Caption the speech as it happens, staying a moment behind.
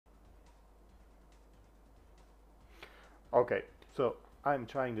Okay, so I'm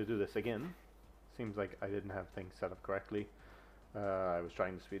trying to do this again. Seems like I didn't have things set up correctly. I was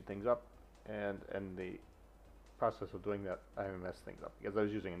trying to speed things up, and in the process of doing that, I messed things up because I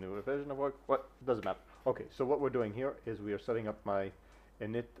was using a newer version of work. What doesn't matter. Okay, so what we're doing here is we are setting up my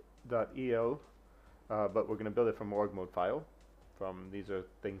init.el, but we're going to build it from org mode file. These are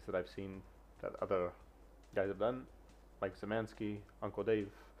things that I've seen that other guys have done, like Zemansky, Uncle Dave,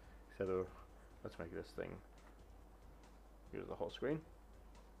 etc. Let's make this thing. Here's the whole screen.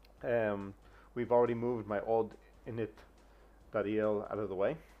 We've already moved my old init.el out of the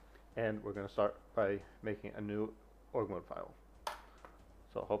way, and we're going to start by making a new org mode file.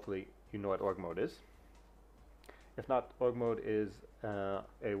 So hopefully you know what org mode is. If not, org mode is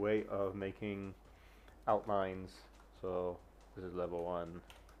a way of making outlines. So this is level 1,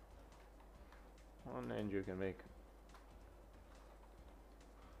 and you can make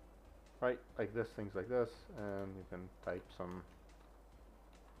like this, things like this, and you can type some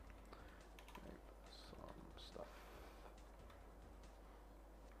stuff,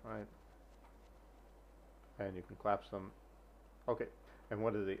 right? And you can collapse them. Okay, and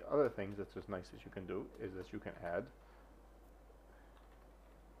one of the other things that's as nice as you can do is that you can add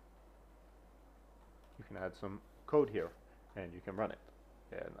some code here, and you can run it.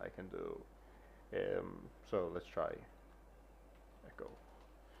 And I can do so let's try echo.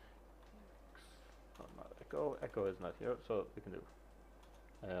 Oh, not echo. Echo is not here, so we can do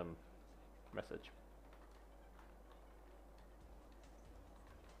message.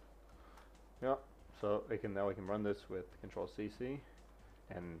 Yeah, so now we can run this with Control CC,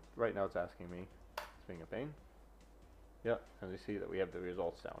 and right now it's asking me, it's being a pain. Yeah, and you see that we have the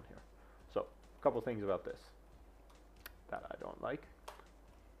results down here. So a couple things about this that I don't like.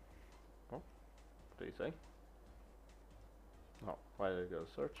 Oh, what do you say? Oh, why did it go to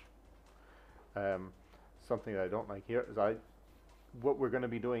search? Something that I don't like here is what we're going to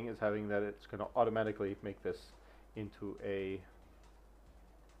be doing is having that it's going to automatically make this into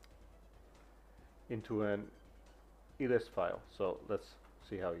an elist file. So let's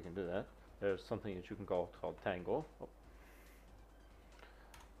see how you can do that. There's something that you can called tangle,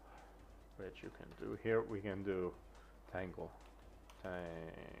 which you can do here. We can do tangle,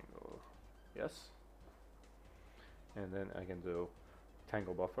 yes, and then I can do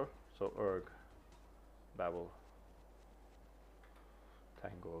tangle buffer. So org babel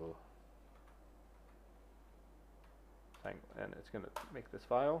tangle, and it's going to make this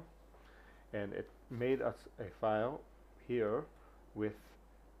file, and it made us a file here with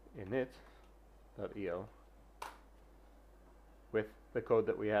init.el with the code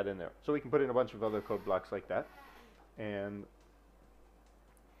that we had in there. So we can put in a bunch of other code blocks like that, and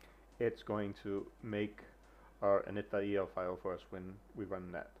it's going to make our init.el file for us when we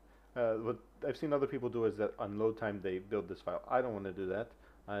run that. What I've seen other people do is that on load time they build this file. I don't want to do that.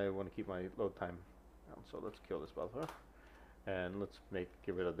 I want to keep my load time down. So let's kill this buffer, and let's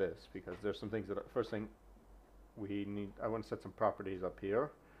get rid of this, because there's some things that first thing we need. I want to set some properties up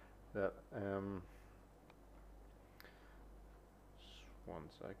here that 1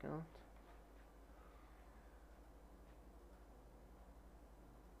 second.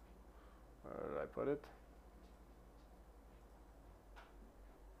 Where did I put it?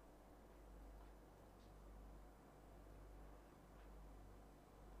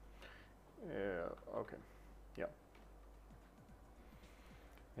 Yeah, okay. Yeah.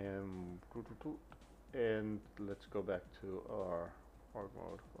 And let's go back to our org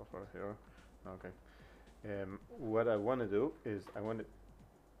mode buffer here. Okay. What I want to do is I want it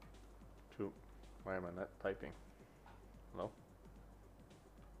to. Why am I not typing? Hello?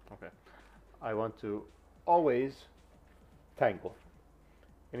 Okay. I want to always tangle.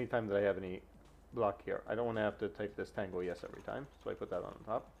 Anytime that I have any block here, I don't want to have to type this tangle yes every time, so I put that on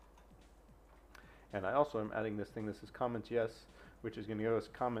top. And I also am adding this thing. This is comments yes, which is going to give us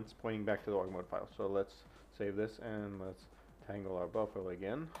comments pointing back to the org mode file. So let's save this and let's tangle our buffer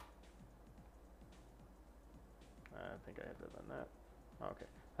again. I think I had to done that. Okay.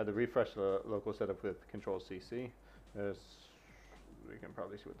 I had to refresh the local setup with Control CC. We can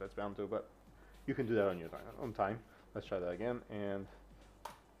probably see what that's bound to, but you can do that on your own time. Let's try that again, and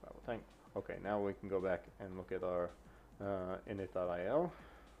tank. Okay, now we can go back and look at our init.el,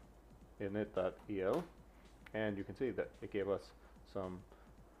 and you can see that it gave us some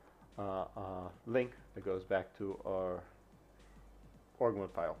link that goes back to our org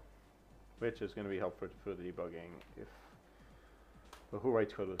mode file, which is going to be helpful for the debugging. Who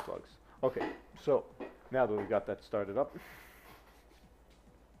writes code with bugs? Okay, so now that we've got that started up,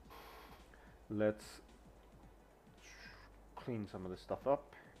 let's clean some of this stuff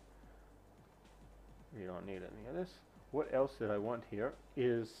up. We don't need any of this. what else did I want here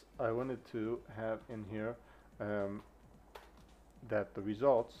is I wanted to have in here that the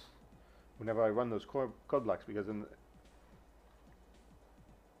results, whenever I run those code blocks, because I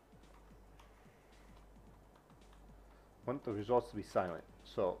want the results to be silent.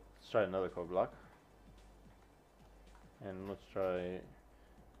 So let's try another code block, and let's try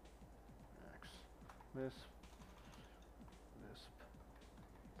this,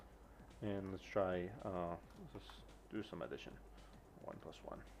 and let's try let's just do some addition. 1 plus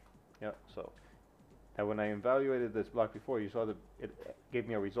 1. Yeah. So now when I evaluated this block before, you saw that it gave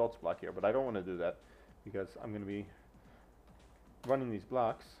me a results block here, but I don't want to do that because I'm going to be running these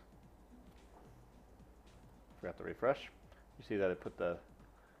blocks. Forgot to refresh. You see that it put the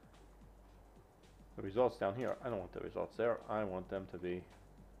results down here. I don't want the results there. I want them to be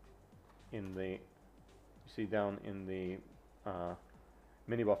in the, you see down in the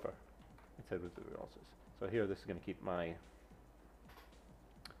mini buffer instead of the results. So here this is going to keep my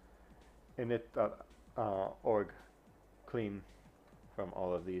init.org clean from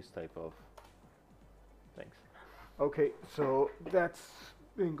all of these type of things. Okay, so that's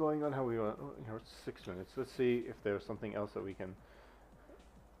been going on how we want. Oh, here it's 6 minutes. Let's see if there's something else that we can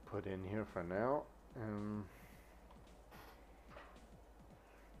put in here for now.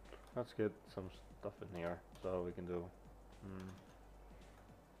 Let's get some stuff in here so we can do.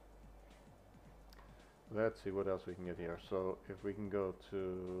 Let's see what else we can get here. So if we can go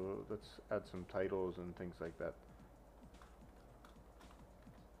to, let's add some titles and things like that.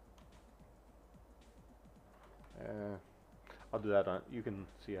 I'll do that on, you can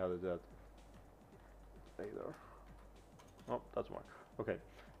see how to do that later. Oh, that's more. Okay.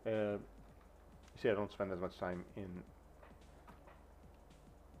 You see I don't spend as much time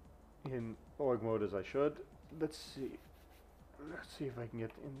in org mode as I should. Let's see if I can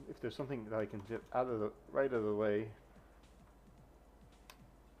get in, if there's something that I can get out of the right of the way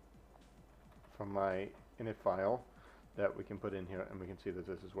from my init file that we can put in here, and we can see that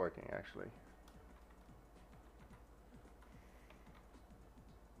this is working actually.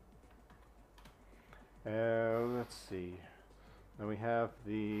 Let's see. Then we have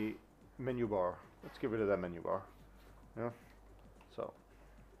the menu bar. Let's get rid of that menu bar. Yeah. So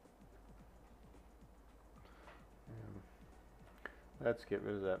let's get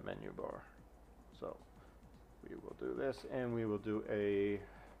rid of that menu bar. So we will do this, and we will do a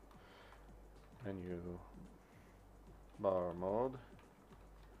menu bar mode,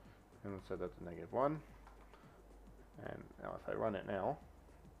 and let's set that to -1. And now if I run it now,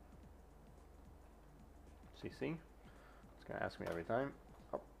 CC, it's going to ask me every time.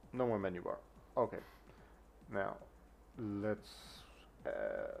 Oh, no more menu bar. Okay. Now let's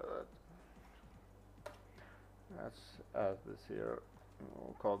add this here.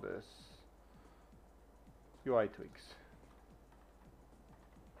 We'll call this UI tweaks.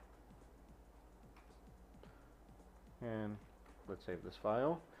 And let's save this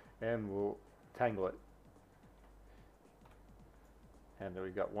file, and we'll tangle it. And there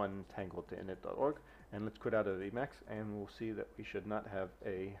we got one tangled to init.org. And let's quit out of Emacs, and we'll see that we should not have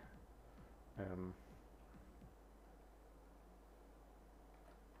a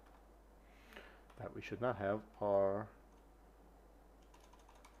our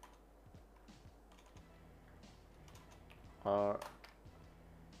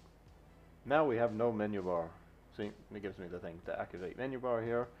now we have no menu bar. See, it gives me the thing to activate menu bar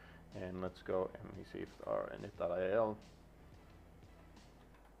here, and let's go and we see if our init.el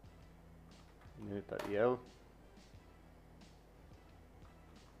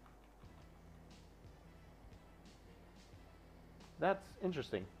that's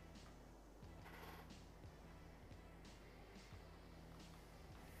interesting.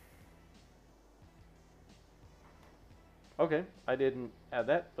 Okay, I didn't add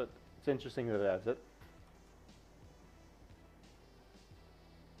that, but it's interesting that it adds it.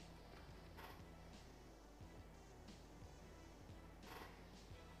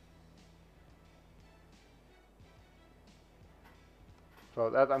 So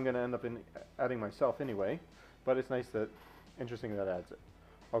that I'm going to end up adding myself anyway, but it's nice that, interesting that adds it.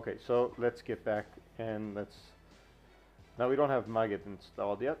 Okay, so let's get back and now we don't have magit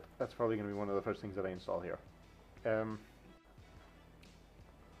installed yet. That's probably going to be one of the first things that I install here. I'm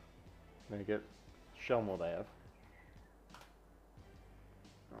going to get shell mode I have.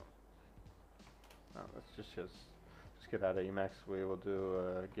 No, let's just get out of Emacs. We will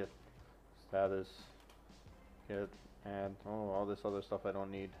do git status, git add, all this other stuff I don't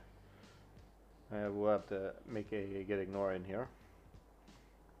need. We'll have to make a get ignore in here.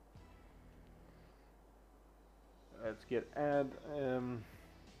 Let's get add.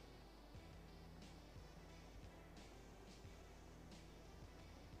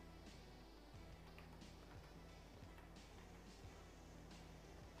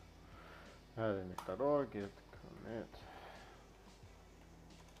 init.org git commit.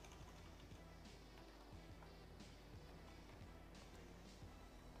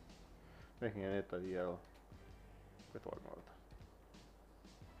 Making init.el with orgmode.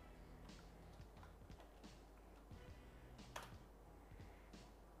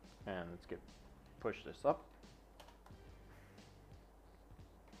 And let's push this up.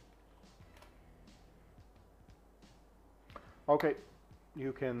 Okay,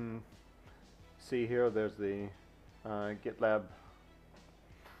 you can see here there's the GitLab,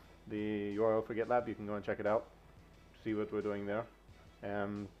 the URL for GitLab. You can go and check it out, see what we're doing there,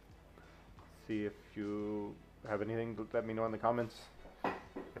 and see if you have anything. Let me know in the comments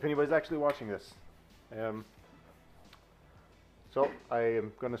if anybody's actually watching this. So I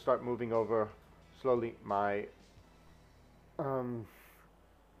am going to start moving over slowly my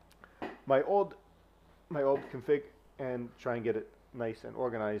my old config and try and get it nice and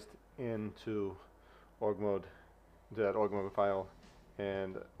organized into orgmode, into that orgmode file.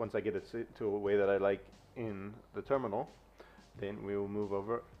 And once I get it to a way that I like in the terminal, then we will move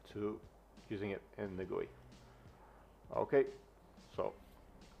over to using it in the GUI. Okay, so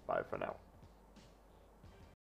bye for now.